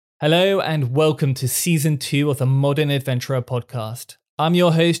Hello and welcome to Season 2 of the Modern Adventurer podcast. I'm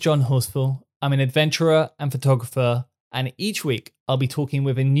your host, John Horsfall. I'm an adventurer and photographer, and each week I'll be talking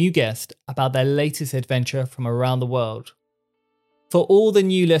with a new guest about their latest adventure from around the world. For all the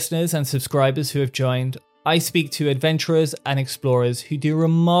new listeners and subscribers who have joined, I speak to adventurers and explorers who do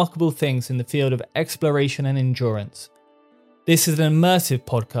remarkable things in the field of exploration and endurance. This is an immersive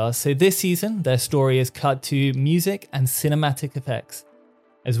podcast, so this season their story is cut to music and cinematic effects,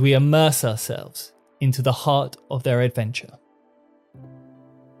 as we immerse ourselves into the heart of their adventure.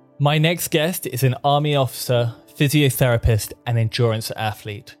 My next guest is an army officer, physiotherapist, and endurance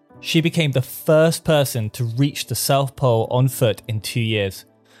athlete. She became the first person to reach the South Pole on foot in 2 years,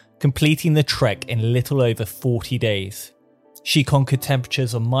 completing the trek in little over 40 days. She conquered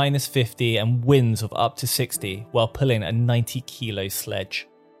temperatures of -50 and winds of up to 60 while pulling a 90-kilo sledge.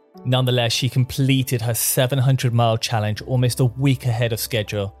 Nonetheless, she completed her 700-mile challenge almost a week ahead of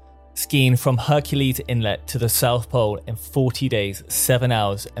schedule, skiing from Hercules Inlet to the South Pole in 40 days, 7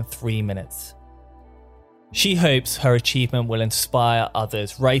 hours and 3 minutes. She hopes her achievement will inspire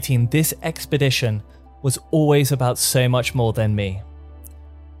others, writing, "This expedition was always about so much more than me.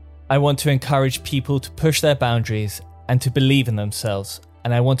 I want to encourage people to push their boundaries and to believe in themselves,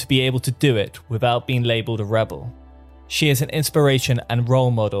 and I want to be able to do it without being labelled a rebel." She is an inspiration and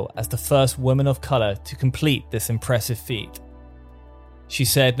role model as the first woman of colour to complete this impressive feat. She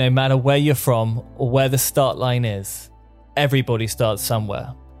said, "No matter where you're from or where the start line is, everybody starts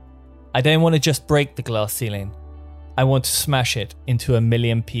somewhere. I don't want to just break the glass ceiling. I want to smash it into a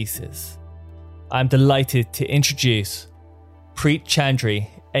million pieces." I'm delighted to introduce Preet Chandi,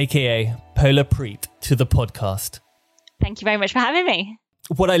 aka Polar Preet, to the podcast. Thank you very much for having me.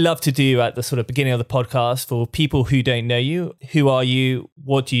 What I love to do at the sort of beginning of the podcast, for people who don't know you, who are you,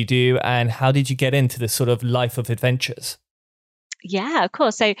 what do you do, and how did you get into this sort of life of adventures? Yeah, of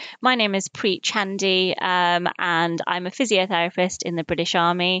course. So my name is Preet Chandi, and I'm a physiotherapist in the British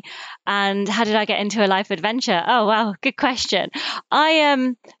Army. And how did I get into a life adventure? Oh, wow, good question.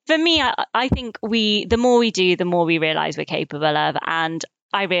 For me, I think the more we do, the more we realise we're capable of. And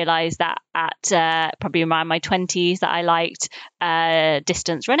I realised that at probably around my 20s that I liked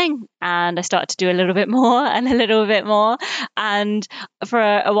distance running, and I started to do a little bit more and a little bit more. And for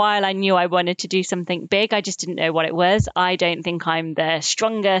a while, I knew I wanted to do something big. I just didn't know what it was. I don't think I'm the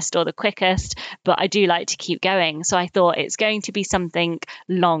strongest or the quickest, but I do like to keep going. So I thought it's going to be something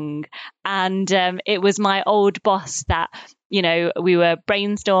long. And it was my old boss that, we were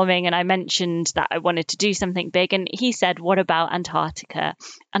brainstorming and I mentioned that I wanted to do something big. And he said, "What about Antarctica?"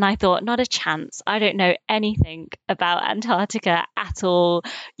 And I thought, not a chance. I don't know anything about Antarctica at all.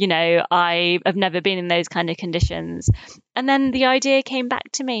 I've never been in those kind of conditions. And then the idea came back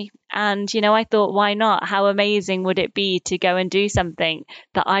to me. And, I thought, why not? How amazing would it be to go and do something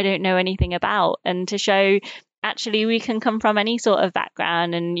that I don't know anything about, and to show actually we can come from any sort of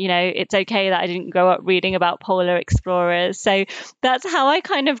background, and it's okay that I didn't grow up reading about polar explorers. So that's how I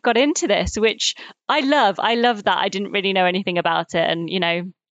kind of got into this, which I love that I didn't really know anything about it. And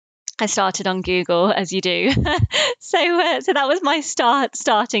I started on Google, as you do. So that was my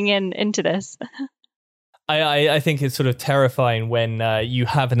starting into this. I think it's sort of terrifying when you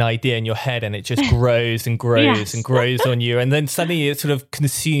have an idea in your head and it just grows and grows Yes. and grows on you. And then suddenly it sort of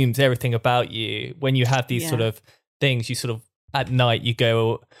consumes everything about you. When you have these sort of things, you sort of, at night, you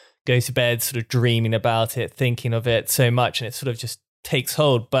go to bed sort of dreaming about it, thinking of it so much, and it sort of just takes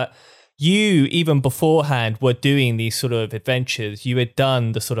hold. But you, even beforehand, were doing these sort of adventures. You had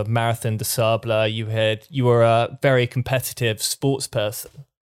done the sort of Marathon des Sables. You were a very competitive sports person.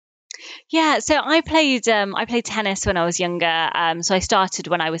 Yeah, so I played tennis when I was younger. So I started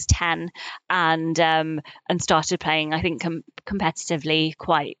when I was 10, and started playing, I think, competitively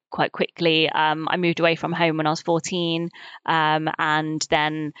quite quickly. I moved away from home when I was 14, and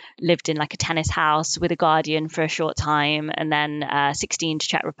then lived in like a tennis house with a guardian for a short time, and then 16 to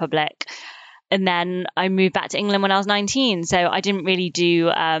Czech Republic. And then I moved back to England when I was 19. So I didn't really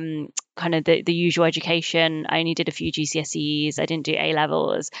do kind of the usual education. I only did a few GCSEs. I didn't do A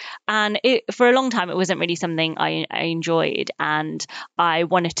levels. And for a long time, it wasn't really something I enjoyed. And I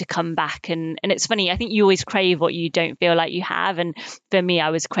wanted to come back. And it's funny, I think you always crave what you don't feel like you have. And for me,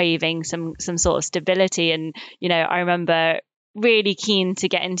 I was craving some sort of stability. And, I remember really keen to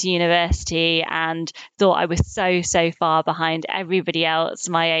get into university and thought I was so far behind everybody else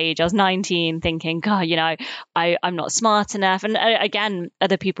my age. I was 19 thinking, God, I'm not smart enough. And again,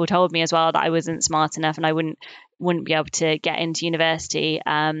 other people told me as well that I wasn't smart enough and I wouldn't be able to get into university,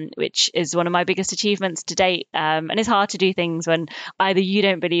 which is one of my biggest achievements to date. And it's hard to do things when either you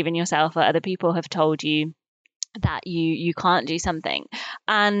don't believe in yourself or other people have told you that you can't do something.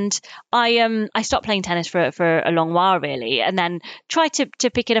 And I stopped playing tennis for a long while, really, and then tried to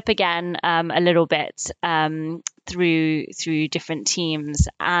pick it up again a little bit through different teams.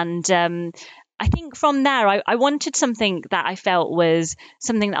 And I think from there I wanted something that I felt was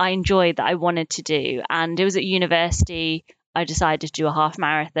something that I enjoyed, that I wanted to do. And it was at university I decided to do a half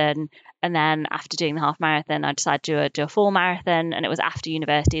marathon. And then after doing the half marathon, I decided to do a full marathon. And it was after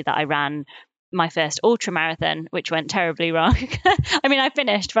university that I ran my first ultra marathon, which went terribly wrong. I mean, I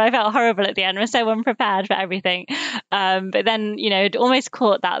finished, but I felt horrible at the end. I was so unprepared for everything. But then, it almost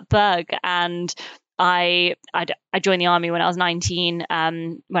caught that bug. And I joined the army when I was 19,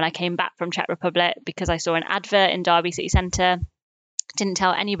 when I came back from Czech Republic, because I saw an advert in Derby City Centre. Didn't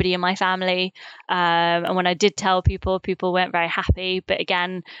tell anybody in my family. And when I did tell people, people weren't very happy. But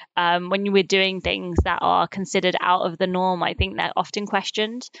again, when you were doing things that are considered out of the norm, I think they're often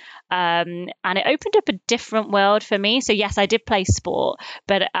questioned. And it opened up a different world for me. So yes, I did play sport,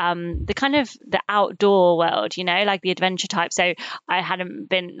 but the kind of the outdoor world, like the adventure type. So I hadn't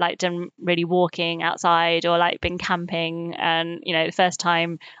been done really walking outside or been camping. And, the first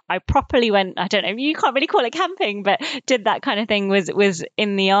time I properly went, I don't know, you can't really call it camping, but did that kind of thing was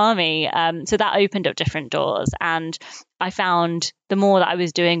in the army. So that opened up different doors. And I found the more that I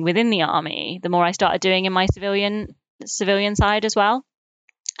was doing within the army, the more I started doing in my civilian side as well.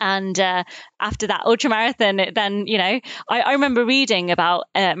 And after that ultra marathon, then I remember reading about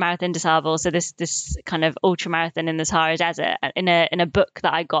Marathon des Sables, so this kind of ultra marathon in the Sahara Desert, in a book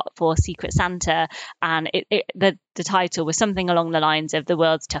that I got for Secret Santa, and the title was something along the lines of the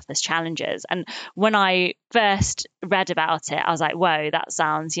world's toughest challenges. And when I first read about it, I was like, whoa, that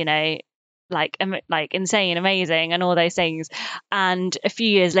sounds like insane, amazing, and all those things. And a few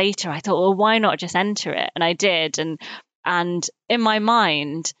years later, I thought, well, why not just enter it? And I did, and in my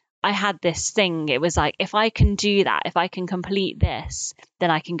mind, I had this thing. It was like, if I can do that, if I can complete this, then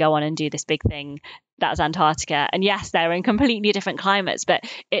I can go on and do this big thing. That's Antarctica. And yes, they're in completely different climates, but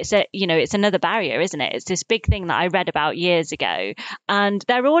it's it's another barrier, isn't it? It's this big thing that I read about years ago, and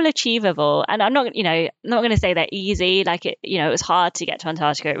they're all achievable. And I'm not going to say they're easy. It was hard to get to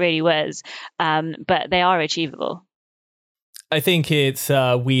Antarctica. It really was. But they are achievable. I think it's,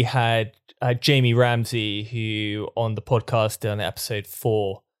 we had Jamie Ramsey, who on the podcast on episode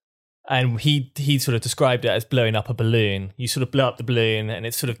 4, and he sort of described it as blowing up a balloon. You sort of blow up the balloon and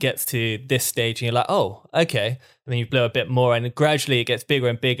it sort of gets to this stage and you're like, oh, okay. And then you blow a bit more and gradually it gets bigger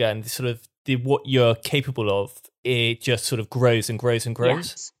and bigger, and sort of what you're capable of, it just sort of grows and grows and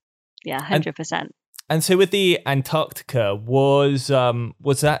grows. Yes. Yeah, 100%. And so with the Antarctica, was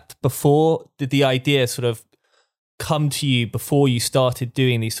that before? Did the idea sort of come to you before you started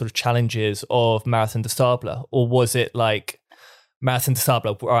doing these sort of challenges of Marathon des Sables, or was it like Marathon des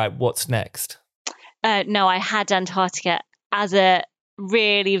Sables, all right, what's next? No, I had Antarctica as a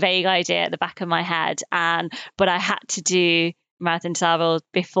really vague idea at the back of my head, but I had to do Marathon des Sables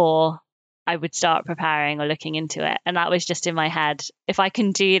before I would start preparing or looking into it, and that was just in my head. If I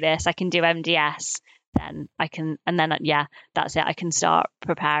can do this, I can do MDS. Then I can, and then that's it. I can start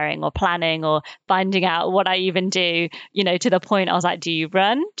preparing or planning or finding out what I even do, to the point I was like, do you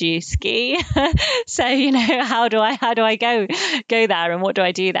run? Do you ski? So, how do I go there, and what do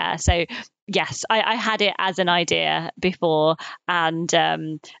I do there? So yes, I had it as an idea before, and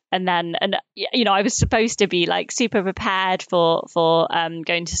I was supposed to be super prepared for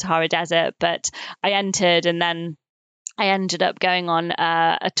going to Sahara Desert, but I entered, and then I ended up going on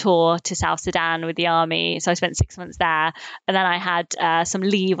a tour to South Sudan with the army. So I spent 6 months there. And then I had some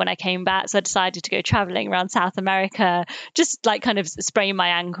leave when I came back. So I decided to go traveling around South America, just kind of sprain my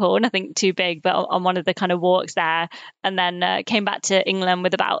ankle, nothing too big, but on one of the kind of walks there. And then came back to England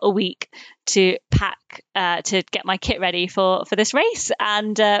with about a week to pack, to get my kit ready for this race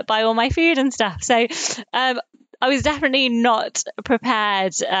and buy all my food and stuff. So I was definitely not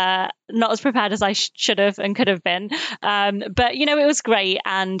prepared, not as prepared as I should have and could have been. But, it was great.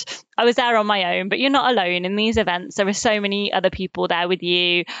 And I was there on my own, but you're not alone in these events. There are so many other people there with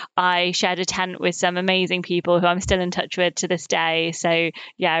you. I shared a tent with some amazing people who I'm still in touch with to this day. So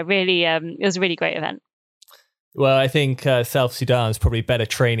yeah, really, it was a really great event. Well, I think South Sudan is probably better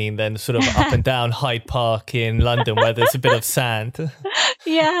training than sort of up and down Hyde Park in London where there's a bit of sand.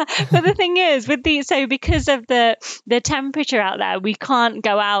 Yeah, but the thing is, because of the temperature out there, we can't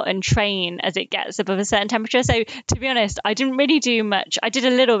go out and train as it gets above a certain temperature. So to be honest, I didn't really do much. I did a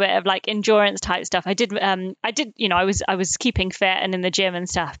little bit of endurance type stuff. I was keeping fit and in the gym and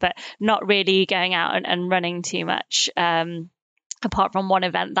stuff, but not really going out and running too much. apart from one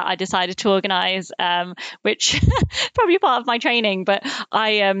event that I decided to organize, which probably part of my training. But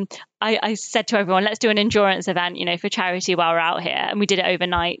I said to everyone, let's do an endurance event, for charity while we're out here. And we did it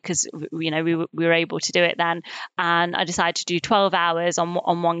overnight because, we were able to do it then. And I decided to do 12 hours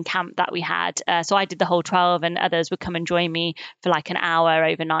on one camp that we had. So I did the whole 12 and others would come and join me for like an hour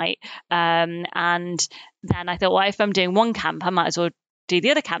overnight. And then I thought, well, if I'm doing one camp, I might as well do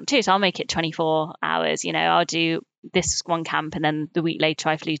the other camp too. So I'll make it 24 hours. I'll do this one camp and then the week later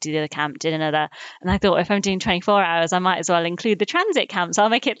I flew to the other camp, did another. And I thought, if I'm doing 24 hours, I might as well include the transit camp. So I'll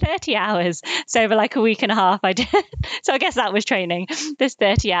make it 30 hours. So over like a week and a half I did. So I guess that was training. This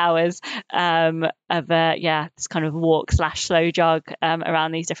 30 hours of this kind of walk / slow jog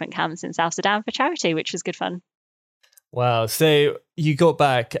around these different camps in South Sudan for charity, which was good fun. Wow. So you got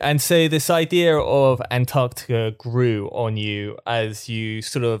back, and so this idea of Antarctica grew on you as you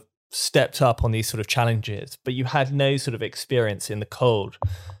sort of stepped up on these sort of challenges, but you had no sort of experience in the cold.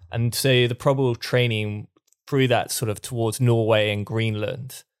 And so the probable training through that sort of towards Norway and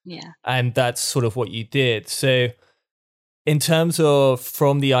Greenland. Yeah. And that's sort of what you did. So in terms of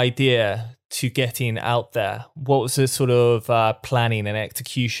from the idea to getting out there, what was the sort of planning and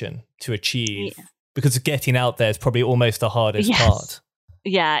execution to achieve? Yeah. Because getting out there is probably almost the hardest part.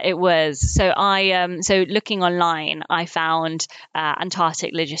 Yeah, it was. So so looking online, I found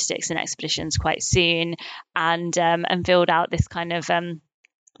Antarctic logistics and expeditions quite soon, and filled out this kind of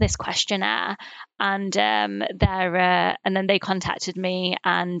this questionnaire, and then they contacted me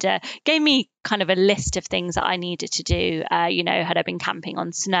and gave me kind of a list of things that I needed to do. Had I been camping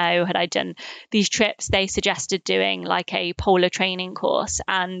on snow? Had I done these trips? They suggested doing like a polar training course,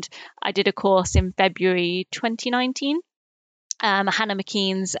 and I did a course in February 2019. Hannah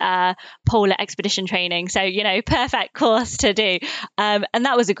McKean's polar expedition training. So, perfect course to do. And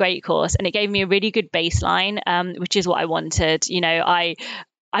that was a great course. And it gave me a really good baseline, which is what I wanted.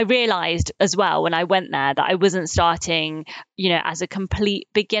 I realized as well when I went there that I wasn't starting, as a complete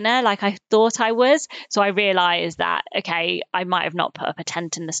beginner like I thought I was. So I realized that, okay, I might have not put up a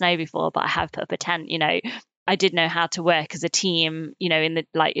tent in the snow before, but I have put up a tent. I did know how to work as a team, in the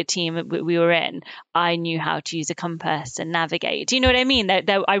a team we were in. I knew how to use a compass and navigate. Do you know what I mean?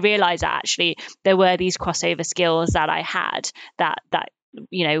 I realized that actually there were these crossover skills that I had that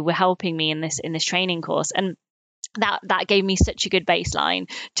were helping me in this training course. And that gave me such a good baseline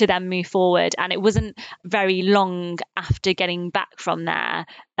to then move forward. And it wasn't very long after getting back from there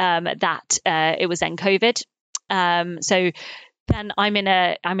that it was then COVID. So then I'm in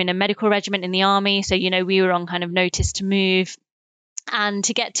a medical regiment in the army. So, we were on kind of notice to move. And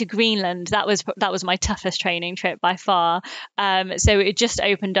to get to Greenland, that was my toughest training trip by far. So it just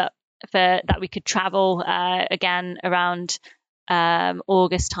opened up for that we could travel again around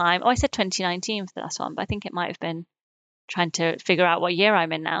August time. Oh, I said 2019 for the last one, but I think it might have been trying to figure out what year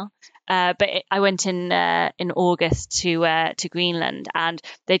I'm in now. I went in August to Greenland, and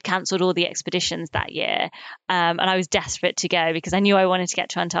they'd cancelled all the expeditions that year. And I was desperate to go because I knew I wanted to get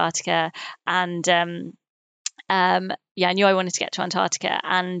to Antarctica. And I knew I wanted to get to Antarctica.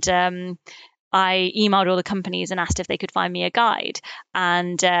 And I emailed all the companies and asked if they could find me a guide.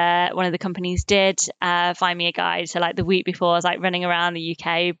 And one of the companies did find me a guide. So like the week before, I was like running around the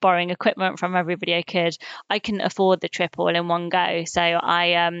UK, borrowing equipment from everybody I could. I couldn't afford the trip all in one go. So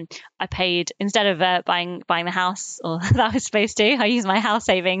I paid, instead of buying the house, or that I was supposed to, I used my house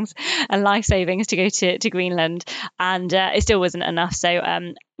savings and life savings to go to Greenland. And it still wasn't enough. So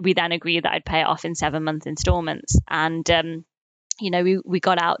we then agreed that I'd pay it off in 7-month installments. And we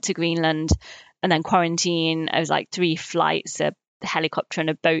got out to Greenland and then quarantine. It was like 3 flights, a helicopter and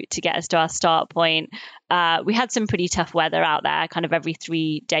a boat to get us to our start point. We had some pretty tough weather out there, kind of every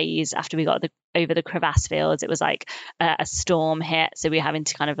 3 days after we got over the crevasse fields. It was like a storm hit. So we were having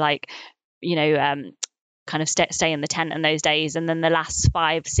to kind of kind of stay in the tent in those days. And then the last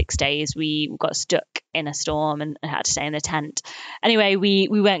 5-6 days, we got stuck in a storm and had to stay in the tent. Anyway, we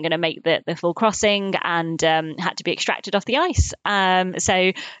weren't going to make the full crossing and had to be extracted off the ice.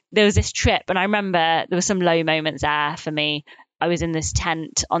 So there was this trip, and I remember there were some low moments there for me. I was in this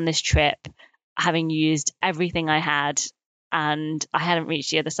tent on this trip, having used everything I had, and I hadn't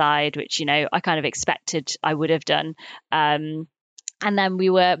reached the other side, which, I kind of expected I would have done. And then we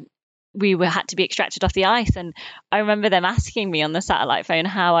had to be extracted off the ice. And I remember them asking me on the satellite phone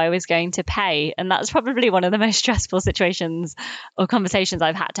how I was going to pay. And that's probably one of the most stressful situations or conversations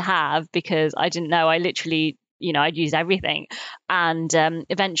I've had to have, because I didn't know. I literally, I'd used everything. And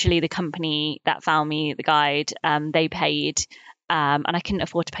eventually the company that found me the guide, they paid. And I couldn't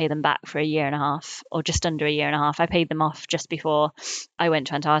afford to pay them back for 1.5 years, or just under 1.5 years. I paid them off just before I went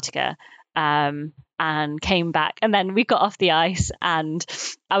to Antarctica. And and came back. And then we got off the ice, and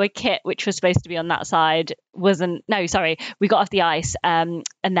our kit, which was supposed to be on that side, we got off the ice, and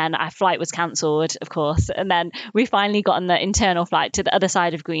then our flight was cancelled, of course. And then we finally got on the internal flight to the other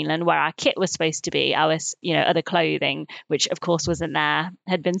side of Greenland, where our kit was supposed to be, our other clothing, which of course wasn't there,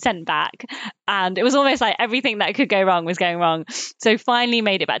 had been sent back. And it was almost like everything that could go wrong was going wrong. So finally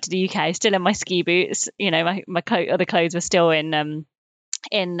made it back to the UK, still in my ski boots. My other clothes were still in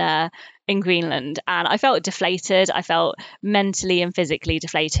Greenland, and I felt deflated. I felt mentally and physically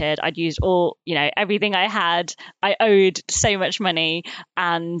deflated. I'd used everything I had. I owed so much money,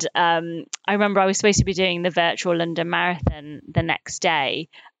 and I remember I was supposed to be doing the virtual London Marathon the next day.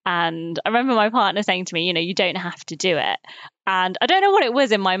 And I remember my partner saying to me, you don't have to do it. And I don't know what it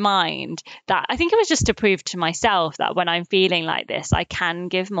was in my mind, that I think it was just to prove to myself that when I'm feeling like this, I can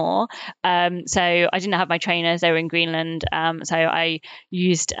give more. So I didn't have my trainers, they were in Greenland. So I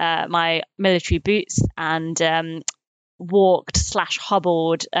used my military boots and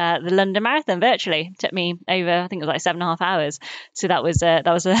walked/hobbled the London Marathon virtually. It took me over, I think it was like 7.5 hours. So that was a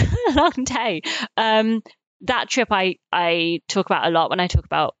long day. That trip I talk about a lot when I talk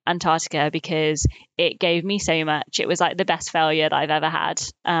about Antarctica, because it gave me so much. It was like the best failure that I've ever had.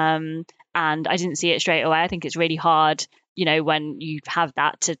 And I didn't see it straight away. I think it's really hard, when you have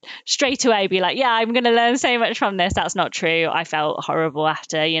that, to straight away be like, yeah, I'm going to learn so much from this. That's not true. I felt horrible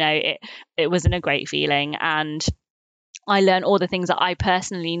after, it wasn't a great feeling. And I learned all the things that I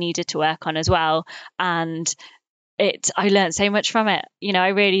personally needed to work on as well. And I learned so much from it. I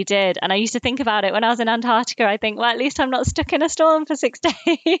really did. And I used to think about it when I was in Antarctica. I think, well, at least I'm not stuck in a storm for 6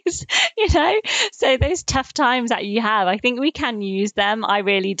 days, So those tough times that you have, I think we can use them. I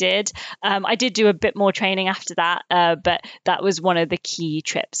really did. I did do a bit more training after that, but that was one of the key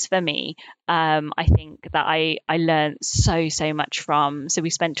trips for me. I think that I learned so much from. So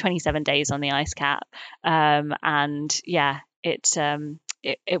we spent 27 days on the ice cap. And yeah,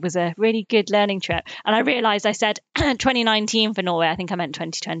 it was a really good learning trip. And I realized I said 2019 for Norway. I think I meant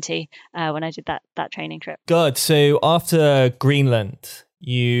 2020 when I did that training trip. Good. So after Greenland,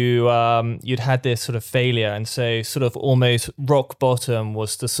 you'd had this sort of failure, and so sort of almost rock bottom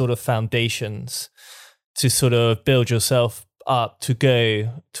was the sort of foundations to sort of build yourself up to go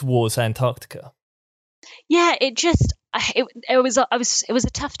towards Antarctica. Yeah, it was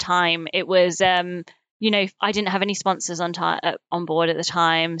a tough time. It was I didn't have any sponsors on board at the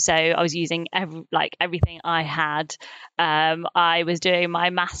time, so I was using everything I had. I was doing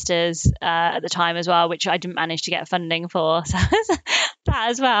my masters at the time as well, which I didn't manage to get funding for. So that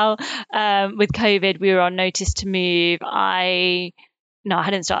as well. With COVID, we were on notice to move. I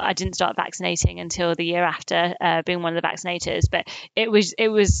didn't start vaccinating until the year after being one of the vaccinators, but it was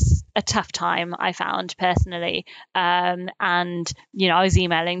a tough time, I found personally. And I was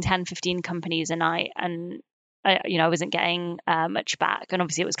emailing 10-15 companies a night, and I wasn't getting much back. And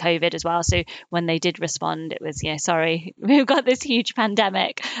obviously it was COVID as well, so when they did respond, it was, sorry, we've got this huge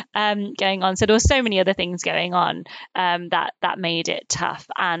pandemic going on. So there were so many other things going on that made it tough.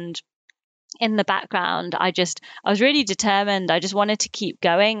 And in the background, I was really determined. I just wanted to keep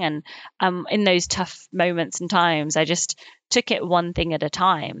going. And in those tough moments and times, I just took it one thing at a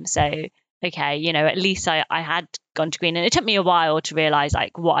time. So, okay, at least I had gone to Greenland. It took me a while to realize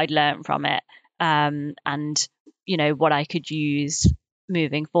what I'd learned from it, and, what I could use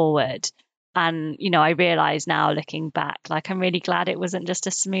moving forward. And, I realize now, looking back, I'm really glad it wasn't just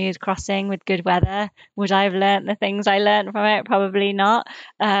a smooth crossing with good weather. Would I have learnt the things I learnt from it? Probably not.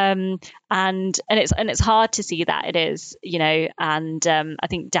 And it's hard to see that, it is, and I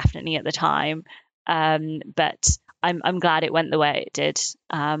think definitely at the time. But I'm glad it went the way it did.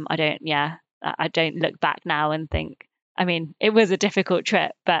 I don't look back now and think, it was a difficult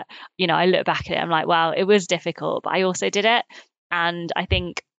trip, but, I look back at it, I'm like, wow, it was difficult, but I also did it. And I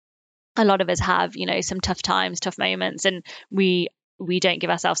think a lot of us have, some tough times, tough moments, and we don't give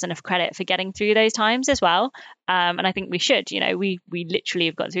ourselves enough credit for getting through those times as well. And I think we should, we literally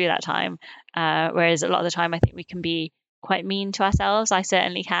have got through that time. Whereas a lot of the time I think we can be quite mean to ourselves. I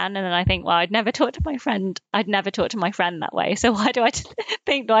certainly can. And then I think, well, I'd never talk to my friend that way. So why do I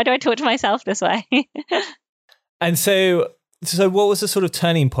talk to myself this way? And so what was the sort of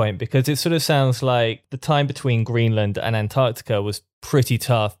turning point? Because it sort of sounds like the time between Greenland and Antarctica was pretty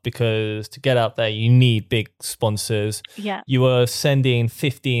tough, because to get out there, you need big sponsors. Yeah. You were sending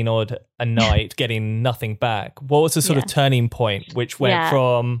 15 odd a night, getting nothing back. What was the sort of turning point, which went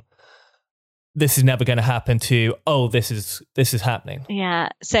from this is never going to happen to, oh, this is happening? Yeah.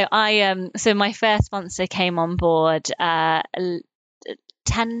 So so my first sponsor came on board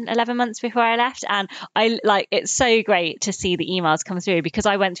 10-11 months before I left, and it's so great to see the emails come through, because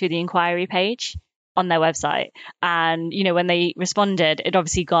I went through the inquiry page on their website. And, when they responded, it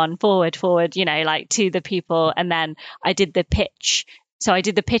obviously gone forward, like to the people. And then I did the pitch. So I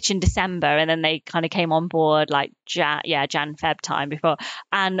did the pitch in December, and then they kind of came on board like Jan, Feb time before.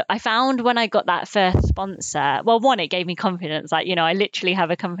 And I found when I got that first sponsor, well, one, it gave me confidence. Like, I literally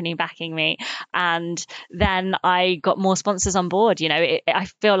have a company backing me. And then I got more sponsors on board. I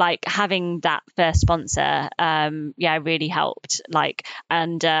feel like having that first sponsor, really helped.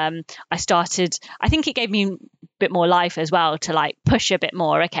 I started, I think it gave me a bit more life as well to like push a bit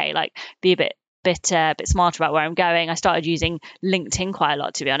more. Okay, like be a bit smarter about where I'm going. I started using LinkedIn quite a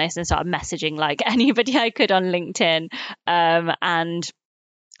lot, to be honest, and started messaging like anybody I could on LinkedIn, and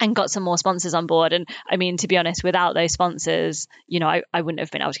got some more sponsors on board. And I mean, to be honest, without those sponsors, I wouldn't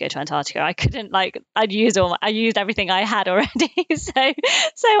have been able to go to Antarctica. I couldn't, I used everything I had already. so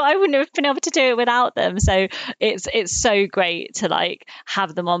I wouldn't have been able to do it without them. So it's so great to like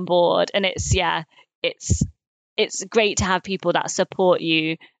have them on board. And it's great to have people that support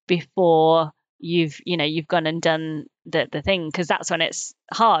you before you've gone and done the thing, because that's when it's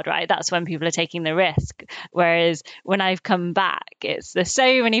hard, right? That's when people are taking the risk. Whereas when I've come back, there's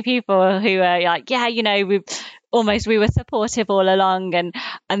so many people who are like, we were supportive all along,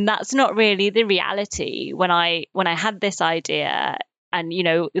 and that's not really the reality. When I had this idea and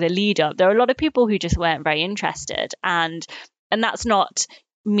the lead up, there are a lot of people who just weren't very interested, and that's not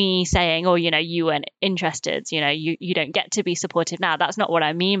me saying, you weren't interested, you don't get to be supportive now. That's not what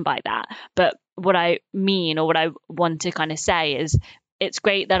I mean by that. But what I mean, or what I want to kind of say, is it's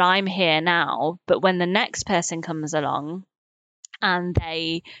great that I'm here now, but when the next person comes along and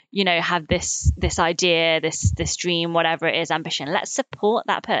they, have this idea, this dream, whatever it is, ambition, let's support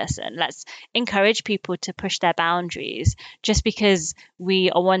that person. Let's encourage people to push their boundaries. Just because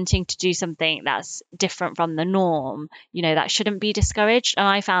we are wanting to do something that's different from the norm, that shouldn't be discouraged. And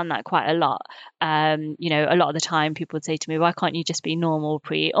I found that quite a lot. A lot of the time people would say to me, why can't you just be normal,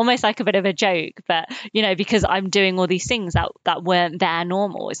 Preet? Almost like a bit of a joke, but, because I'm doing all these things that weren't their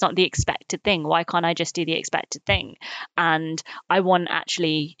normal. It's not the expected thing. Why can't I just do the expected thing? And I want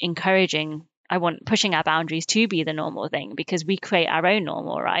pushing our boundaries to be the normal thing, because we create our own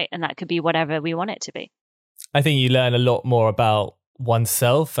normal, right? And that could be whatever we want it to be. I think you learn a lot more about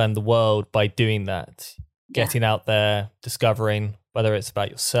oneself and the world by doing that, getting out there, discovering whether it's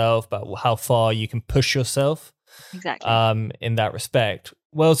about yourself, about how far you can push yourself. Exactly. In that respect.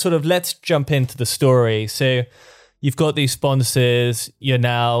 Well, sort of let's jump into the story. So you've got these sponsors, you're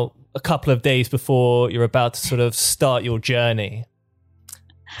now a couple of days before you're about to sort of start your journey.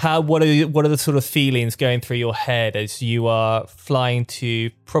 What are the sort of feelings going through your head as you are flying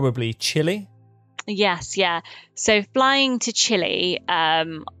to probably Chile? Yes, yeah. So flying to Chile,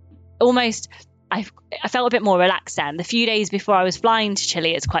 almost I felt a bit more relaxed then. The few days before I was flying to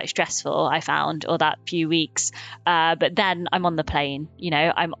Chile, it's quite stressful, I found, or that few weeks. But then I'm on the plane,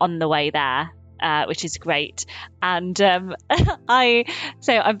 I'm on the way there, which is great. And so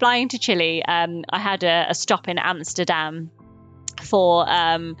I'm flying to Chile. I had a stop in Amsterdam for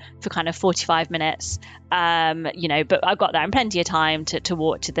kind of 45 minutes, but I got there in plenty of time to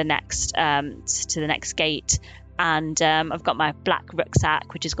walk to the next gate. And I've got my black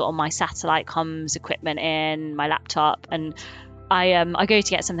rucksack, which has got all my satellite comms equipment in, my laptop, and I go to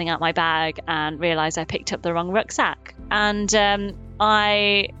get something out my bag and realise I picked up the wrong rucksack. And the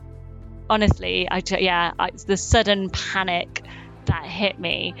sudden panic that hit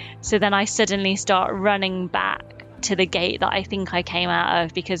me. So then I suddenly start running back to the gate that I think I came out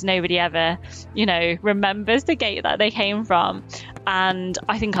of, because nobody ever, remembers the gate that they came from. And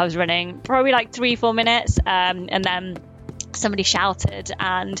I think I was running probably like 3-4 minutes, and then somebody shouted,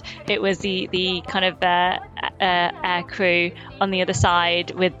 and it was the kind of air crew on the other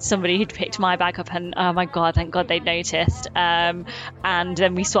side with somebody who'd picked my bag up, and oh my god, thank god they'd noticed. And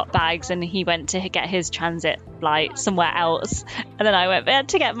then we swapped bags, and he went to get his transit flight somewhere else, and then I went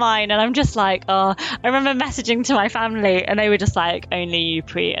to get mine. And I'm just like, I remember messaging to my family, and they were just like, only you,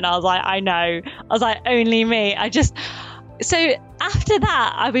 Preet. And I was like, I know. I was like, only me. So after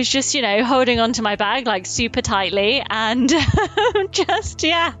that, I was just, holding onto my bag like super tightly, and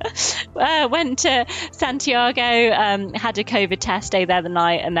went to Santiago, had a COVID test, stayed there the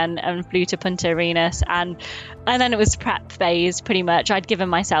night, and then flew to Punta Arenas, and then it was prep phase pretty much. I'd given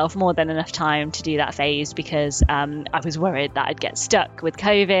myself more than enough time to do that phase, because I was worried that I'd get stuck with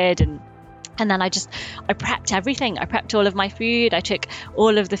COVID, and And then I prepped everything. I prepped all of my food. I took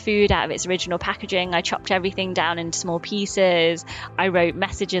all of the food out of its original packaging. I chopped everything down into small pieces. I wrote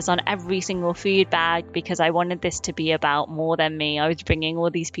messages on every single food bag because I wanted this to be about more than me. I was bringing all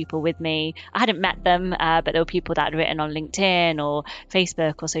these people with me. I hadn't met them, but there were people that had written on LinkedIn or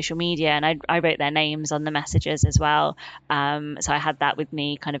Facebook or social media, and I wrote their names on the messages as well. So I had that with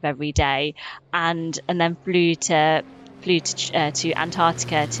me kind of every day, and then flew to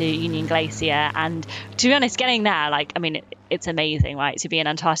Antarctica, to Union Glacier. And to be honest, getting there, like, I mean, it's amazing, right, to be in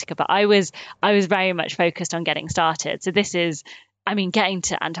Antarctica, but I was very much focused on getting started. So getting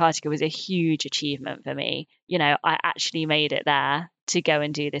to Antarctica was a huge achievement for me. You know, I actually made it there to go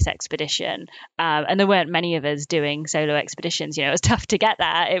and do this expedition. And there weren't many of us doing solo expeditions. You know, it was tough to get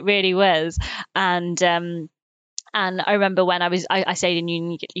there. It really was. And I remember when I stayed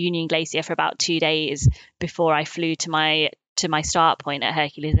in Union Glacier for about 2 days before I flew to my start point at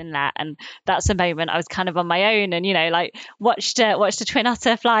Hercules Inlet, and that's the moment I was kind of on my own, and, you know, like watched a twin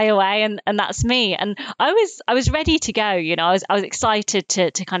otter fly away, and that's me. And I was ready to go. You know, I was excited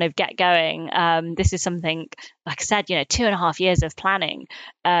to kind of get going. This is something, like I said, you know, 2.5 years of planning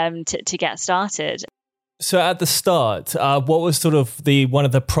to get started. So at the start, what was sort of one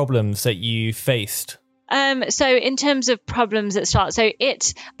of the problems that you faced? So in terms of problems at start,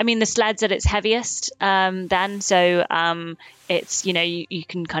 the sled's at its heaviest then. So it's, you know, you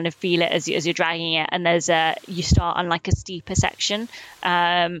can kind of feel it as you're dragging it, and you start on like a steeper section.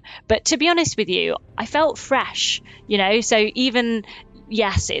 But to be honest with you, I felt fresh, you know, so even,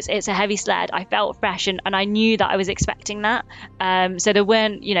 yes, it's a heavy sled, I felt fresh, and I knew that I was expecting that. So there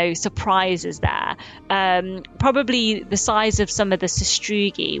weren't, you know, surprises there. Probably the size of some of the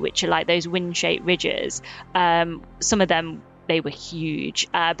sastrugi, which are like those wind-shaped ridges, some of them, they were huge,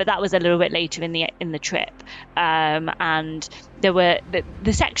 but that was a little bit later in the trip. And there were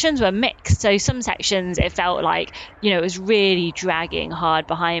the sections were mixed. So some sections, it felt like, you know, it was really dragging hard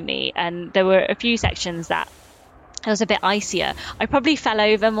behind me, and there were a few sections that it was a bit icier. I probably fell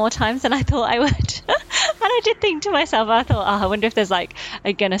over more times than I thought I would. And I did think to myself, I thought, I wonder if there's like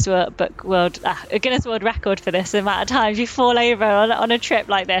a Guinness World Record for this amount of times you fall over on a trip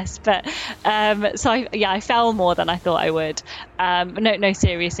like this. But I fell more than I thought I would. No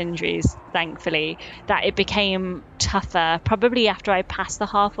serious injuries, thankfully. That it became tougher probably after I passed the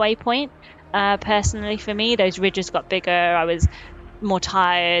halfway point. Personally, for me, those ridges got bigger. I was more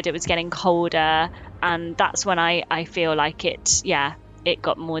tired. It was getting colder. And that's when I feel like it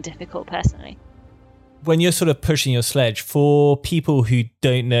got more difficult personally. When you're sort of pushing your sledge, for people who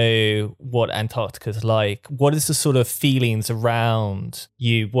don't know what Antarctica is like, what is the sort of feelings around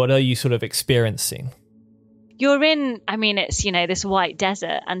you? What are you sort of experiencing? You're in, it's, you know, this white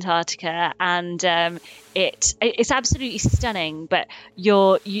desert, Antarctica, and it's absolutely stunning, but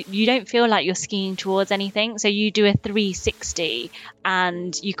you don't feel like you're skiing towards anything. So you do a 360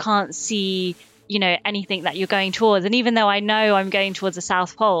 and you can't see, you know, anything that you're going towards. And even though I know I'm going towards the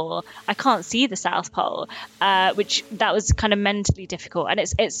South Pole, I can't see the South Pole, which that was kind of mentally difficult. And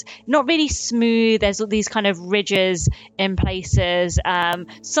it's not really smooth. There's all these kind of ridges in places.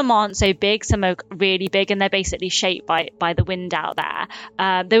 Some aren't so big, some are really big, and they're basically shaped by the wind out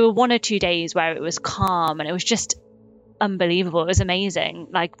there. There were 1 or 2 days where it was calm and it was just unbelievable. It was amazing,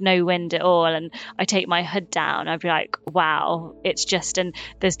 like no wind at all. And I take my hood down, I'd be like, wow, it's just, and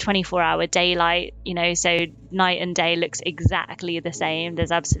there's 24-hour daylight, you know, so night and day looks exactly the same.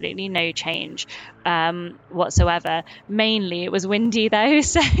 There's absolutely no change whatsoever. Mainly it was windy though,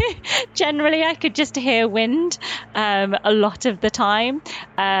 so generally I could just hear wind a lot of the time,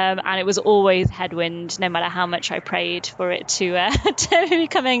 and it was always headwind, no matter how much I prayed for it to be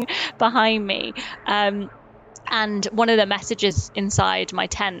coming behind me. And one of the messages inside my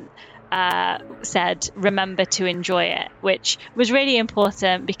tent said, remember to enjoy it, which was really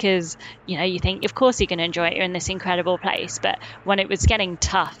important because, you know, you think, of course you're going to enjoy it. You're in this incredible place. But when it was getting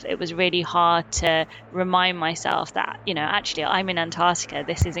tough, it was really hard to remind myself that, you know, actually I'm in Antarctica.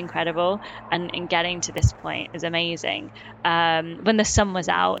 This is incredible. And getting to this point is amazing. When the sun was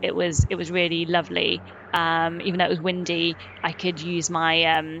out, it was really lovely. Even though it was windy, I could use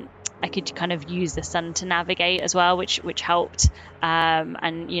I could kind of use the sun to navigate as well, which helped,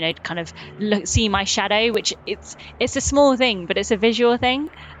 and, you know, kind of see my shadow, which it's a small thing, but it's a visual thing.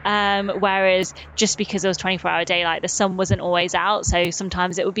 Whereas just because it was 24-hour daylight, the sun wasn't always out, so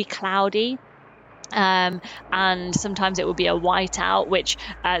sometimes it would be cloudy. And sometimes it would be a whiteout, which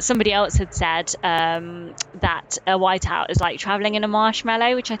somebody else had said that a whiteout is like traveling in a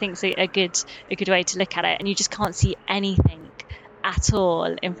marshmallow, which I think is a good way to look at it. And you just can't see anything at all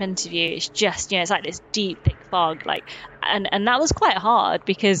in front of you. It's just, you know, it's like this deep thick fog, like, and that was quite hard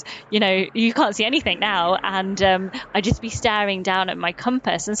because, you know, you can't see anything now. And I'd just be staring down at my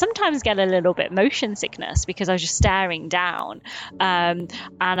compass and sometimes get a little bit motion sickness because I was just staring down. And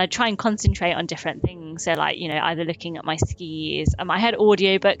I'd try and concentrate on different things. So like, you know, either looking at my skis. I had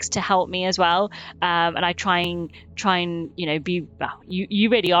audiobooks to help me as well. And I try and, you know, you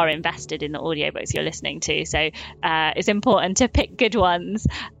really are invested in the audiobooks you're listening to. So it's important to pick good ones.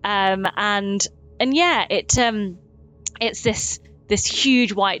 And yeah, it's this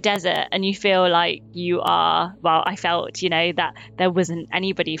huge white desert, and you feel like you are, well, I felt, you know, that there wasn't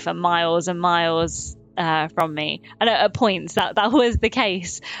anybody for miles and miles from me, and at points that was the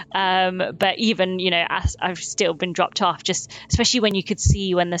case, but even, you know, as I've still been dropped off, just especially when you could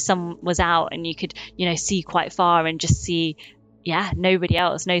see when the sun was out and you could, you know, see quite far and just see, yeah, nobody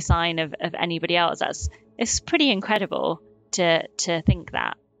else, no sign of anybody else. It's pretty incredible to think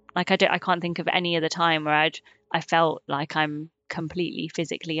that. Like I can't think of any other time where I felt like I'm completely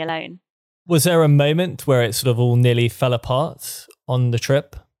physically alone. Was there a moment where it sort of all nearly fell apart on the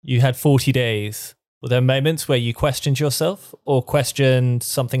trip? You had 40 days. Were there moments where you questioned yourself or questioned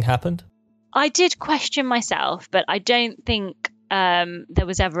something happened? I did question myself, but I don't think there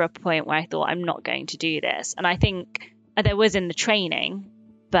was ever a point where I thought I'm not going to do this. And I think there was in the training,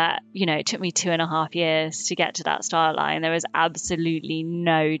 but, you know, it took me 2.5 years to get to that start line. There was absolutely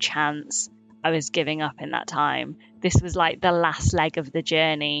no chance I was giving up in that time. This was like the last leg of the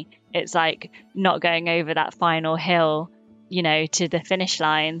journey. It's like not going over that final hill, you know, to the finish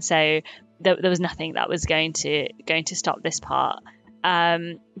line. So there was nothing that was going to stop this part.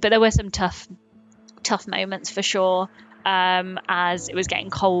 But there were some tough moments for sure. As it was getting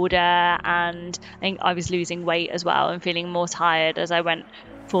colder, and I think I was losing weight as well and feeling more tired as I went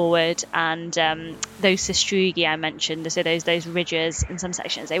forward. And those sastrugi I mentioned, so those ridges in some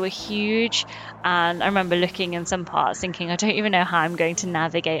sections, they were huge, and I remember looking in some parts thinking, I don't even know how I'm going to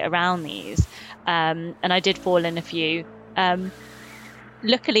navigate around these, and I did fall in a few.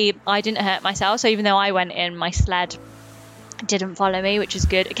 Luckily I didn't hurt myself, so even though I went in, my sled didn't follow me, which is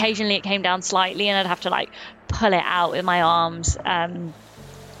good. Occasionally it came down slightly and I'd have to like pull it out with my arms,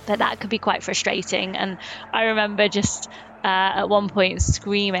 but that could be quite frustrating. And I remember just at one point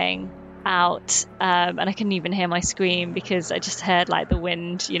screaming out, and I couldn't even hear my scream because I just heard like the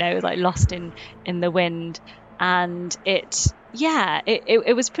wind, you know, it was like lost in the wind. And it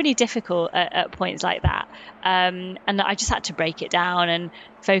was pretty difficult at points like that, and I just had to break it down and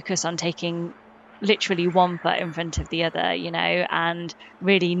focus on taking literally one foot in front of the other, you know, and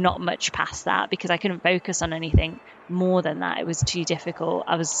really not much past that, because I couldn't focus on anything more than that. It was too difficult.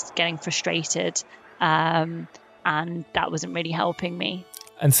 I was getting frustrated, and that wasn't really helping me.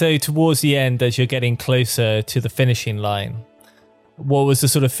 And so towards the end, as you're getting closer to the finishing line, what was the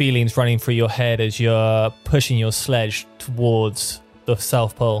sort of feelings running through your head as you're pushing your sledge towards the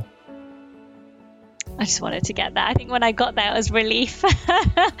South Pole? I just wanted to get there. I think when I got there, it was relief.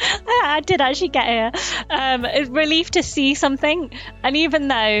 I did actually get here. It's relief to see something. And even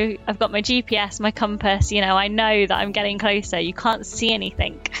though I've got my GPS, my compass, you know, I know that I'm getting closer. You can't see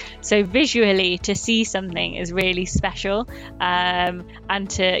anything. So visually, to see something is really special. And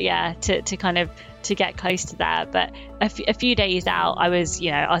to kind of to get close to that. But a few days out, I was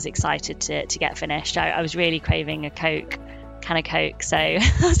excited to get finished. I was really craving a can of Coke, so I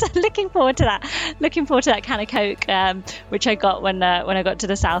was looking forward to that can of Coke, which I got when I got to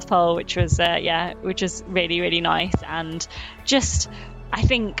the South Pole, which was really, really nice. And just, I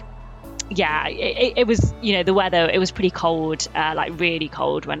think, it was, you know, the weather, it was pretty cold, like really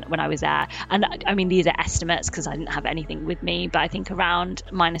cold when I was there. And I mean, these are estimates because I didn't have anything with me, but I think around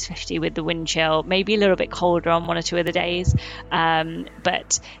 -50 with the wind chill, maybe a little bit colder on one or two other days,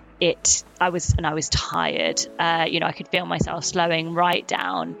 but I was tired. You know, I could feel myself slowing right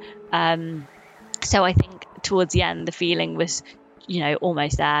down. So I think towards the end, the feeling was, you know,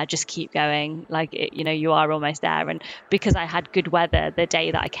 almost there. Just keep going. Like, you know, you are almost there. And because I had good weather the day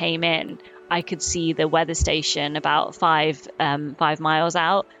that I came in, I could see the weather station about 5 miles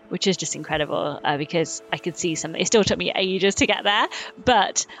out, which is just incredible, because I could see something. It still took me ages to get there,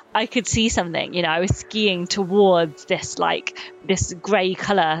 but I could see something. You know, I was skiing towards this grey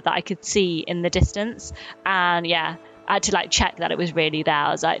colour that I could see in the distance, and I had to check that it was really there.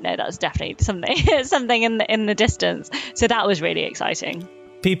 I was like, no, that's definitely something in the distance. So that was really exciting.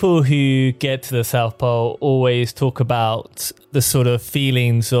 People who get to the South Pole always talk about the sort of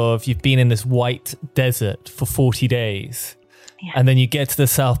feelings of you've been in this white desert for 40 days. Yeah. And then you get to the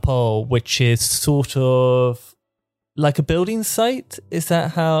South Pole, which is sort of like a building site. Is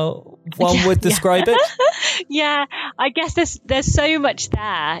that how one would describe it? Yeah, I guess there's so much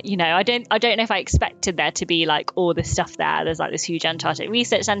there. You know, I don't know if I expected there to be like all this stuff there. There's like this huge Antarctic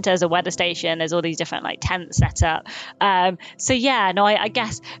research center, there's a weather station, there's all these different like tents set up. So yeah, no, I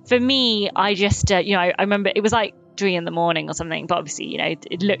guess for me, I just you know, I remember it was like 3 a.m. or something, but obviously, you know,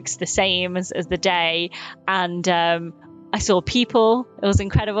 it looks the same as the day, and I saw people. It was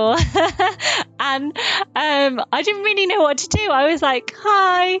incredible. And I didn't really know what to do. I was like,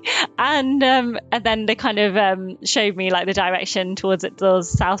 hi. And then they kind of showed me like the direction towards the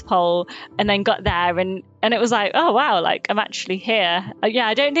South Pole, and then got there, and it was like, oh, wow, like I'm actually here. Yeah,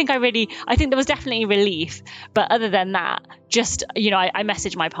 I think there was definitely relief. But other than that, just, you know, I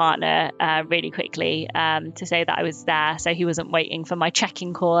messaged my partner really quickly to say that I was there, so he wasn't waiting for my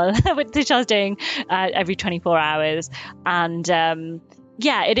check-in call, which I was doing every 24 hours. And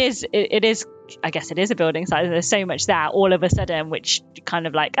yeah, it is, I guess it is a building site. There's so much there all of a sudden, which kind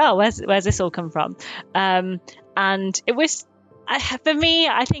of like, oh, where's this all come from? And it was, for me,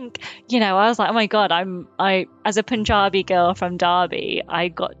 I think, you know, I was like, oh my God, I as a Punjabi girl from Derby, I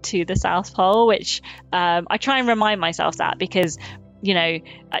got to the South Pole, which I try and remind myself that, because, you know,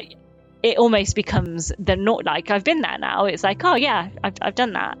 it almost becomes the not, like I've been there now. It's like, oh yeah, I've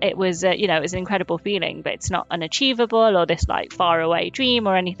done that. It was, you know, it was an incredible feeling, but it's not unachievable or this like far away dream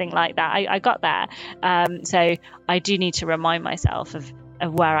or anything like that. I got there. So I do need to remind myself of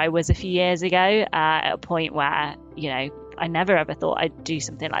where I was a few years ago, at a point where, you know, I never ever thought I'd do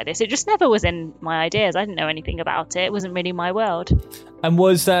something like this. It just never was in my ideas. I didn't know anything about it. It wasn't really my world. And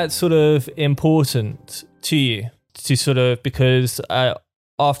was that sort of important to you to sort of, because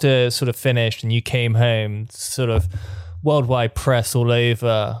after sort of finished and you came home, sort of worldwide press all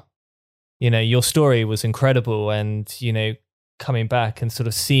over, you know, your story was incredible, and, you know, coming back and sort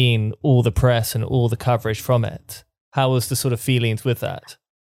of seeing all the press and all the coverage from it, how was the sort of feelings with that?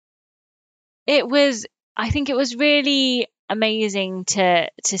 I think it was really amazing to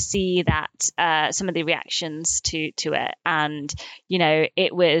see that some of the reactions to it, and, you know,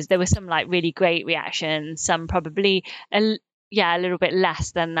 there was some like really great reactions, some probably a little bit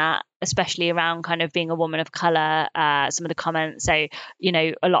less than that, especially around kind of being a woman of color. Some of the comments, so, you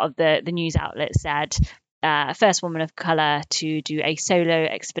know, a lot of the news outlets said first woman of color to do a solo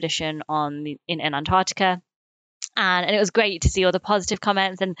expedition in Antarctica. And it was great to see all the positive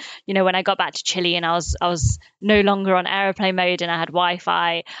comments. And, you know, when I got back to Chile and I was no longer on airplane mode and I had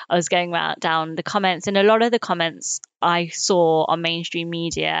Wi-Fi, I was going down the comments, and a lot of the comments I saw on mainstream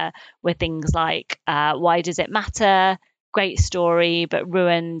media were things like, why does it matter? Great story, but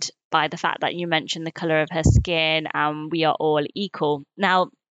ruined by the fact that you mentioned the color of her skin, and we are all equal. Now,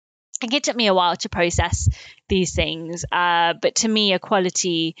 I think it took me a while to process these things, but to me,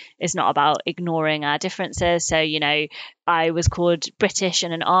 equality is not about ignoring our differences. So, you know, I was called British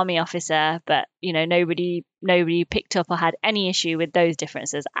and an army officer, but, you know, nobody picked up or had any issue with those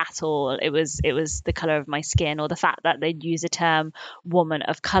differences at all. It was the color of my skin, or the fact that they'd use the term woman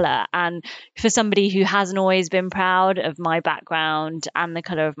of color. And for somebody who hasn't always been proud of my background and the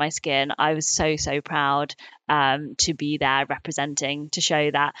color of my skin, I was so proud to be there representing, to show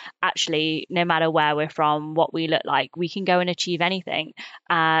that actually, no matter where we're from, what we look like, we can go and achieve anything.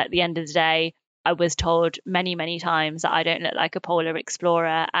 At the end of the day, I was told many times that I don't look like a polar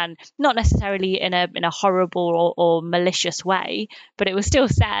explorer, and not necessarily in a horrible or malicious way, but it was still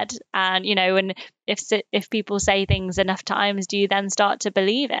said. And, you know, and if people say things enough times, do you then start to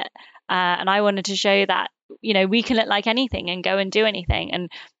believe it? And I wanted to show that, you know, we can look like anything and go and do anything. And,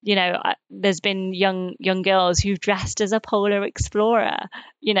 you know, there's been young girls who've dressed as a polar explorer,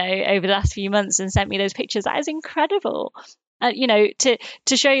 you know, over the last few months, and sent me those pictures. That is incredible. You know, to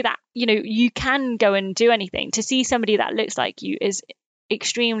show that, you know, you can go and do anything. To see somebody that looks like you is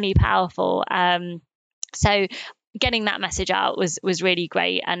extremely powerful. So getting that message out was really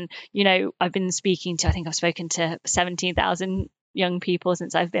great. And, you know, I think I've spoken to 17,000 young people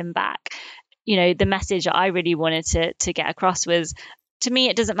since I've been back. You know, the message I really wanted to get across was, to me,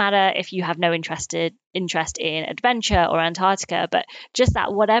 it doesn't matter if you have no interest in adventure or Antarctica, but just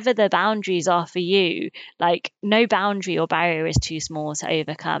that whatever the boundaries are for you, like no boundary or barrier is too small to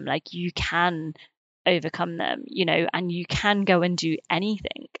overcome. Like you can overcome them, you know, and you can go and do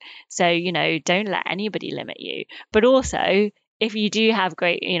anything. So, you know, don't let anybody limit you. But also, if you do have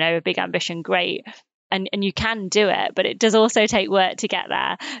great, you know, a big ambition, great. And you can do it, but it does also take work to get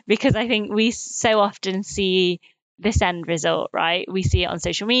there, because I think we so often see this end result, right? We see it on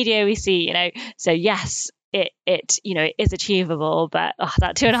social media, we see, you know, so yes, it is achievable, but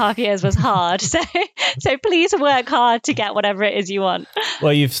that 2.5 years was hard. So please work hard to get whatever it is you want.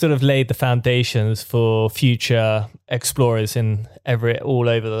 Well, you've sort of laid the foundations for future explorers all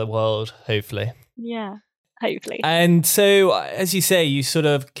over the world, hopefully. Yeah, hopefully. And so, as you say, you sort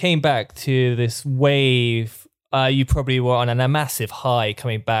of came back to this wave. You probably were on a massive high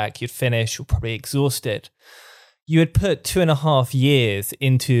coming back. You'd finished, you're probably exhausted. You had put 2.5 years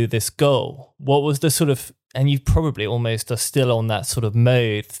into this goal. What was the sort of, and you probably almost are still on that sort of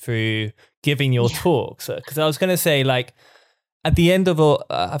mode through giving your talks. Because I was going to say, like, at the end of all,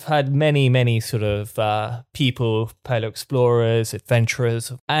 I've had many sort of people, polar explorers,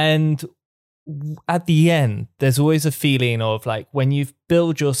 adventurers, and at the end, there's always a feeling of like when you've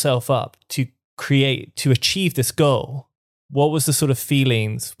built yourself up to achieve this goal, what was the sort of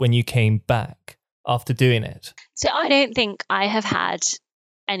feelings when you came back after doing it? So I don't think I have had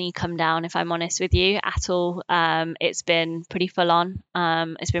any come down, if I'm honest with you, at all. It's been pretty full on.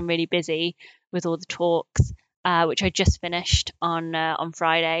 It's been really busy with all the talks, which I just finished on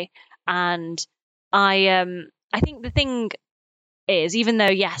Friday. And I think the thing is, even though,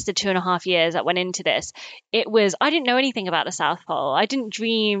 yes, the 2.5 years that went into this, I didn't know anything about the South Pole. I didn't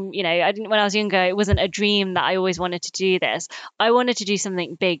dream, when I was younger, it wasn't a dream that I always wanted to do this. I wanted to do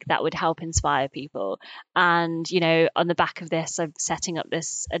something big that would help inspire people. And, on the back of this, I'm setting up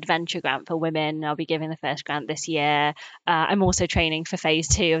this adventure grant for women. I'll be giving the first grant this year. I'm also training for phase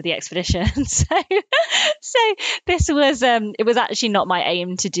 2 of the expedition. So this was, it was actually not my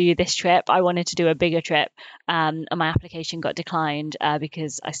aim to do this trip. I wanted to do a bigger trip. And my application got declined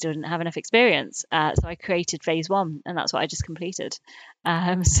because I still didn't have enough experience. So I created phase 1, and that's what I just completed.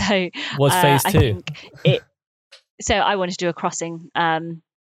 What's phase 2? So I wanted to do a crossing, a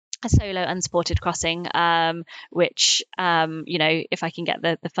solo unsupported crossing, which, if I can get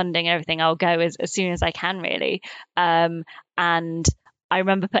the funding and everything, I'll go as soon as I can, really. And I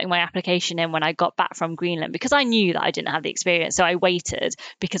remember putting my application in when I got back from Greenland, because I knew that I didn't have the experience. So I waited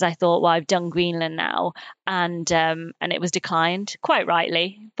because I thought, well, I've done Greenland now. And it was declined, quite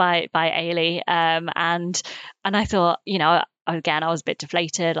rightly, by Ailey. And I thought, again, I was a bit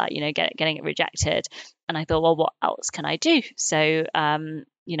deflated, like, getting it rejected. And I thought, well, what else can I do? So,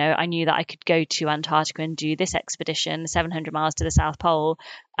 I knew that I could go to Antarctica and do this expedition, 700 miles to the South Pole,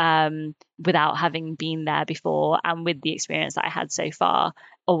 without having been there before, and with the experience that I had so far,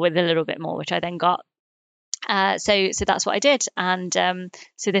 or with a little bit more, which I then got. So that's what I did. And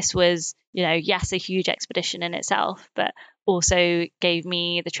so this was, yes, a huge expedition in itself, but also gave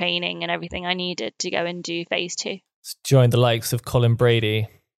me the training and everything I needed to go and do phase 2. Join the likes of Colin Brady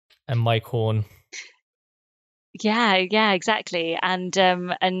and Mike Horn. Yeah, exactly. And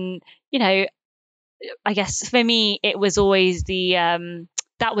I guess for me, it was always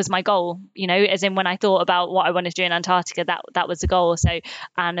that was my goal, as in when I thought about what I wanted to do in Antarctica, that was the goal. So,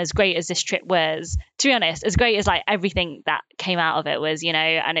 and as great as this trip was, to be honest, as great as like everything that came out of it was,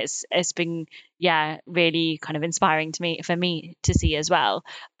 and it's been, really kind of inspiring for me to see as well.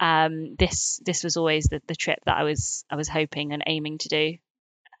 This was always the trip that I was hoping and aiming to do.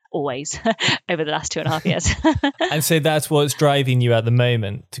 Always over the last 2.5 years. And so that's what's driving you at the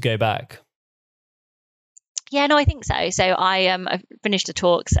moment to go back? Yeah, no, I think so. So I finished the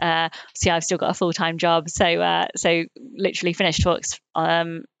talks. See, I've still got a full-time job. So literally finished talks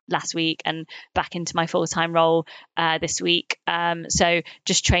last week and back into my full-time role this week. So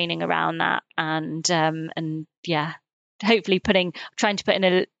just training around that and hopefully trying to put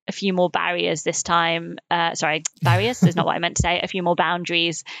in a few more barriers this time. Barriers is not what I meant to say. A few more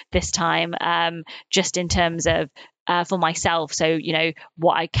boundaries this time, just in terms of for myself. So,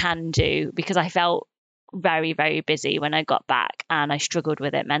 what I can do, because I felt very, very busy when I got back and I struggled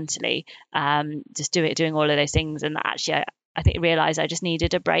with it mentally, just doing all of those things. And actually, I think I realized I just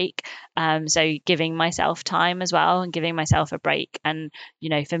needed a break. So giving myself time as well and giving myself a break. And,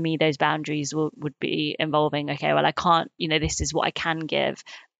 for me, those boundaries would be involving, okay, well, I can't, this is what I can give.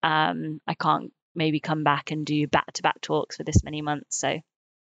 I can't maybe come back and do back-to-back talks for this many months. So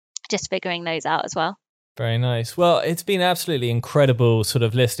just figuring those out as well. Very nice. Well, it's been absolutely incredible sort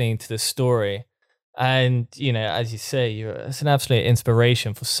of listening to this story. And, as you say, it's an absolute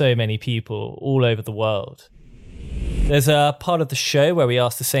inspiration for so many people all over the world. There's a part of the show where we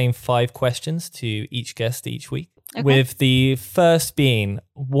ask the same 5 questions to each guest each week, okay, with the first being,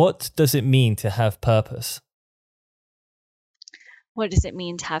 what does it mean to have purpose? What does it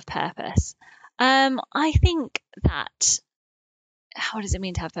mean to have purpose? I think that, what does it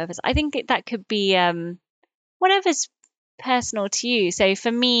mean to have purpose? I think that could be whatever's personal to you. So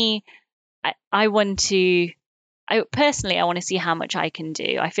for me, I want to I want to see how much I can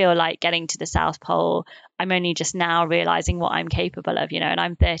do. I feel like getting to the South Pole, I'm only just now realizing what I'm capable of, and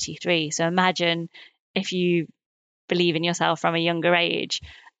I'm 33. So imagine if you believe in yourself from a younger age.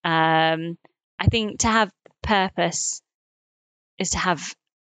 I think to have purpose is to have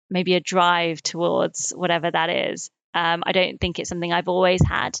maybe a drive towards whatever that is. I don't think it's something I've always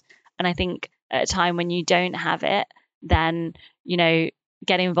had. And I think at a time when you don't have it, then,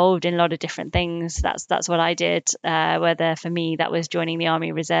 get involved in a lot of different things. That's what I did. Whether for me, that was joining the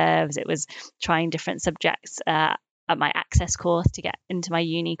Army Reserves, it was trying different subjects at my access course to get into my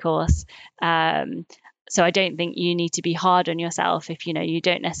uni course. So I don't think you need to be hard on yourself if, you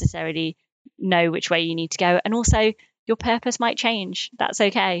don't necessarily know which way you need to go. And also, your purpose might change. That's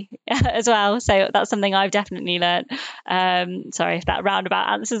okay as well. So that's something I've definitely learned. Sorry if that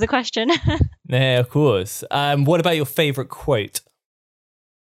roundabout answers the question. Yeah, of course. What about your favorite quote?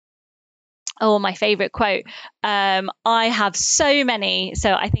 Oh, my favorite quote. I have so many.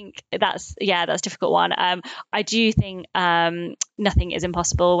 So I think that's a difficult one. I do think nothing is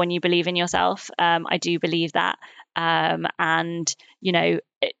impossible when you believe in yourself. I do believe that. And,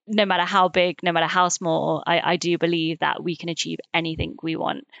 no matter how big, no matter how small, I do believe that we can achieve anything we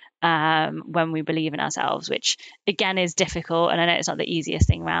want when we believe in ourselves, which again is difficult. And I know it's not the easiest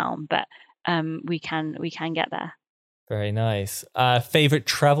thing around, but we can get there. Very nice. Favorite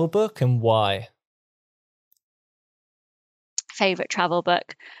travel book and why? Favorite travel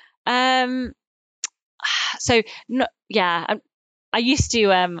book. I used to,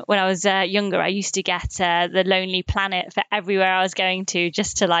 when I was younger, I used to get The Lonely Planet for everywhere I was going to,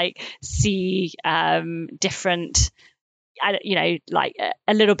 just to see different, a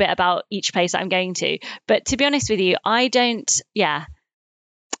little bit about each place that I'm going to. But to be honest with you, I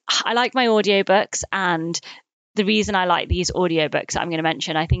like my audiobooks, and the reason I like these audiobooks that I'm going to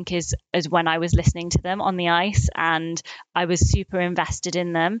mention, I think is when I was listening to them on the ice and I was super invested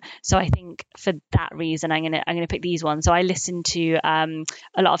in them. So I think for that reason, I'm going to pick these ones. So I listened to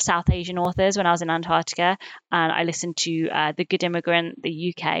a lot of South Asian authors when I was in Antarctica, and I listened to The Good Immigrant,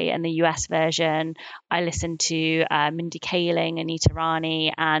 the UK and the US version. I listened to Mindy Kaling, Anita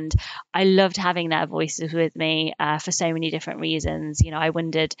Rani, and I loved having their voices with me for so many different reasons. I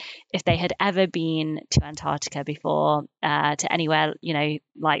wondered if they had ever been to Antarctica before, to anywhere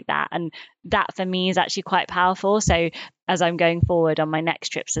like that, and that for me is actually quite powerful. So as I'm going forward on my next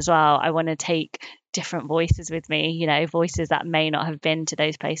trips as well, I want to take different voices with me, voices that may not have been to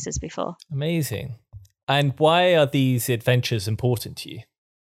those places before. Amazing. And why are these adventures important to you?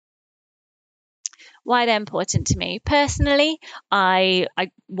 Why they're important to me personally, I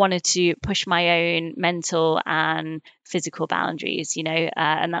wanted to push my own mental and physical boundaries,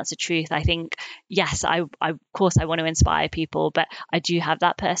 and that's the truth. I think, yes, I of course I want to inspire people, but I do have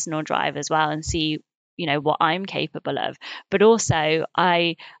that personal drive as well, and see what I'm capable of. But also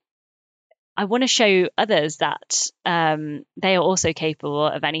I want to show others that they are also capable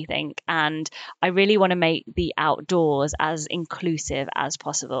of anything. And I really want to make the outdoors as inclusive as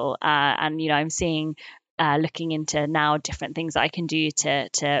possible. And I'm seeing, looking into now different things that I can do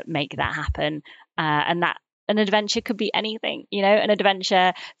to make that happen. And that an adventure could be anything. An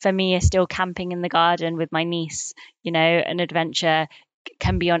adventure for me is still camping in the garden with my niece. An adventure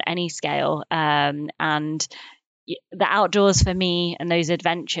can be on any scale. And the outdoors for me and those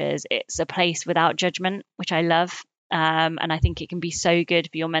adventures, it's a place without judgment, which I love. And I think it can be so good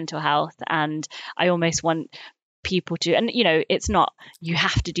for your mental health. And I almost want people to, and it's not you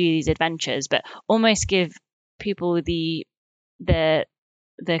have to do these adventures, but almost give people the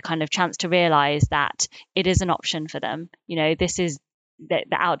kind of chance to realize that it is an option for them. This is the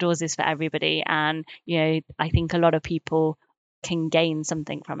outdoors is for everybody. And I think a lot of people can gain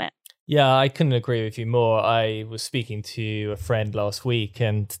something from it. Yeah, I couldn't agree with you more. I was speaking to a friend last week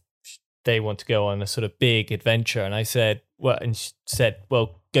and they want to go on a sort of big adventure. And I said, she said,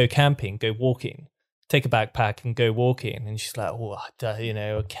 go camping, go walking, take a backpack and go walking. And she's like,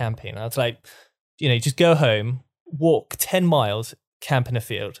 camping. And I was like, just go home, walk 10 miles, camp in a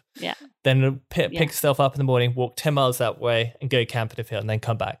field. Yeah. Then pick yourself up in the morning, walk 10 miles that way and go camp in a field and then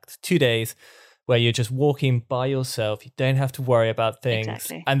come back. It's 2 days where you're just walking by yourself. You don't have to worry about things.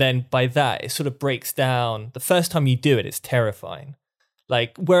 Exactly. And then by that, it sort of breaks down. The first time you do it, it's terrifying.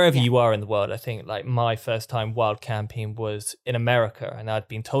 Like wherever you are in the world, I think like my first time wild camping was in America, and I'd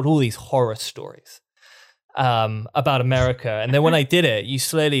been told all these horror stories about America. And then when I did it, you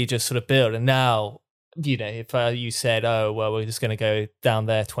slowly just sort of build. And now, if you said, we're just going to go down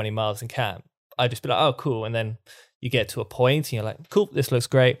there 20 miles and camp, I'd just be like, oh, cool. And then you get to a point and you're like, cool, this looks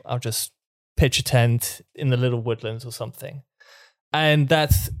great. I'll just pitch a tent in the little woodlands or something. And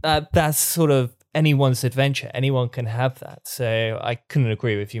that's sort of anyone's adventure. Anyone can have that. So I couldn't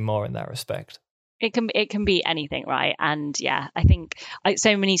agree with you more in that respect. It can be anything, right? And yeah, I think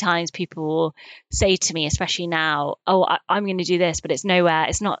so many times people will say to me, especially now, oh, I'm going to do this, but it's nowhere.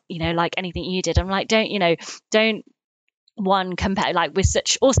 It's not, like anything you did. I'm like, don't one compare, like with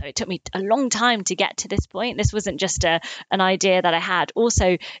such, also it took me a long time to get to this point. This wasn't just an idea that I had.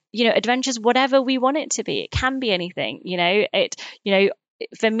 Also, adventures, whatever we want it to be, it can be anything,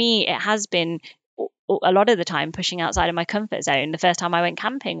 for me, it has been a lot of the time pushing outside of my comfort zone. The first time I went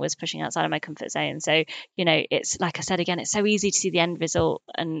camping was pushing outside of my comfort zone. So, it's like I said again, it's so easy to see the end result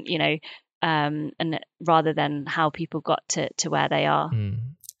and, and rather than how people got to where they are.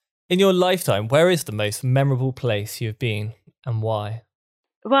 In your lifetime, where is the most memorable place you've been and why?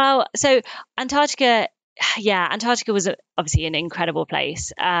 Well, so Antarctica was obviously an incredible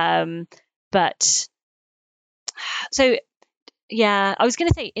place. But so, yeah, I was going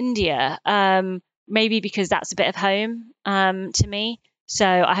to say India, maybe because that's a bit of home to me. So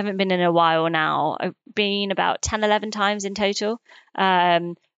I haven't been in a while now. I've been about 10, 11 times in total.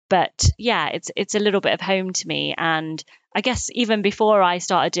 But yeah, it's a little bit of home to me. And I guess even before I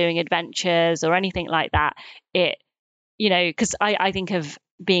started doing adventures or anything like that, because I think of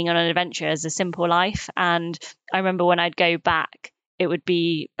being on an adventure as a simple life. And I remember when I'd go back, it would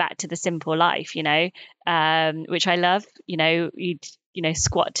be back to the simple life, which I love. You'd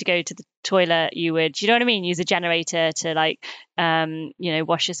squat to go to the toilet. You would, you know what I mean? Use a generator to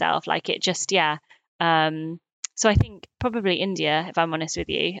wash yourself. Like it just, yeah. So I think probably India, if I'm honest with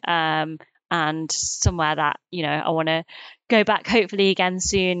you, and somewhere that, I want to go back hopefully again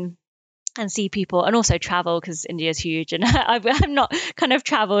soon and see people and also travel because India is huge and I've not kind of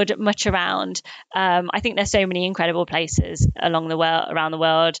traveled much around. I think there's so many incredible places around the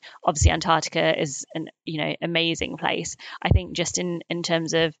world. Obviously Antarctica is an, amazing place. I think just in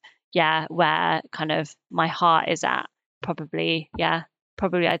terms of, where kind of my heart is at, probably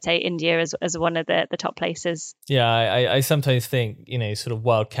I'd say India as one of the top places. Yeah, I sometimes think, sort of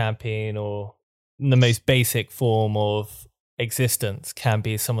wild camping or the most basic form of existence can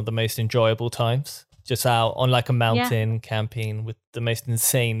be some of the most enjoyable times. Just out on like a mountain camping with the most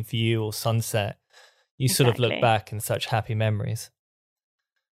insane view or sunset. You sort of look back in such happy memories.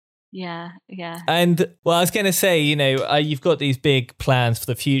 Yeah. And well, I was going to say, you've got these big plans for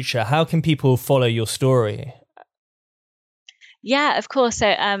the future. How can people follow your story? Yeah, of course. So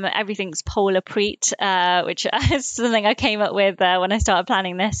everything's Polar Preet, which is something I came up with when I started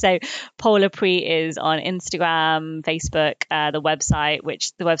planning this. So Polar Preet is on Instagram, Facebook, the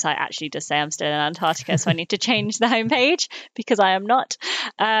website actually does say I'm still in Antarctica, so I need to change the homepage because I am not.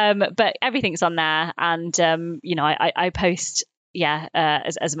 But everything's on there, and I post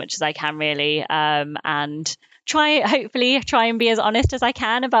as much as I can really, and hopefully try and be as honest as I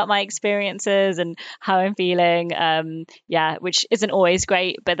can about my experiences and how I'm feeling, which isn't always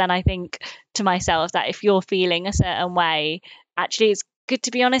great. But then I think to myself that if you're feeling a certain way, actually it's good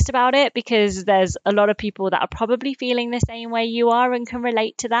to be honest about it, because there's a lot of people that are probably feeling the same way you are and can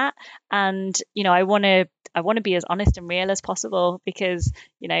relate to that. And I want to be as honest and real as possible, because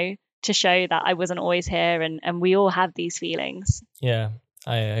to show that I wasn't always here and we all have these feelings. Yeah,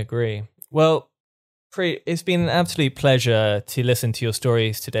 I agree. Well, Preet, it's been an absolute pleasure to listen to your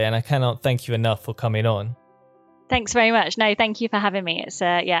stories today, and I cannot thank you enough for coming on. Thanks very much. No, thank you for having me.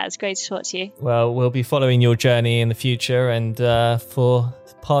 It's great to talk to you. Well, we'll be following your journey in the future and for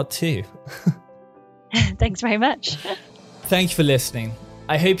part 2. Thanks very much. Thank you for listening.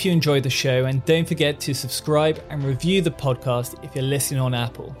 I hope you enjoyed the show, and don't forget to subscribe and review the podcast if you're listening on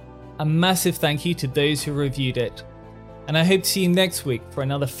Apple. A massive thank you to those who reviewed it. And I hope to see you next week for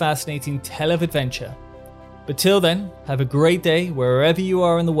another fascinating tale of adventure. But till then, have a great day wherever you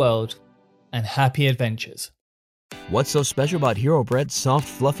are in the world, and happy adventures. What's so special about Hero Bread's soft,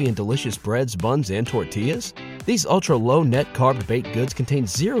 fluffy, and delicious breads, buns, and tortillas? These ultra-low net-carb baked goods contain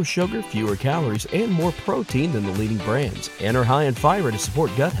zero sugar, fewer calories, and more protein than the leading brands, and are high in fiber to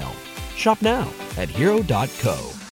support gut health. Shop now at Hero.co.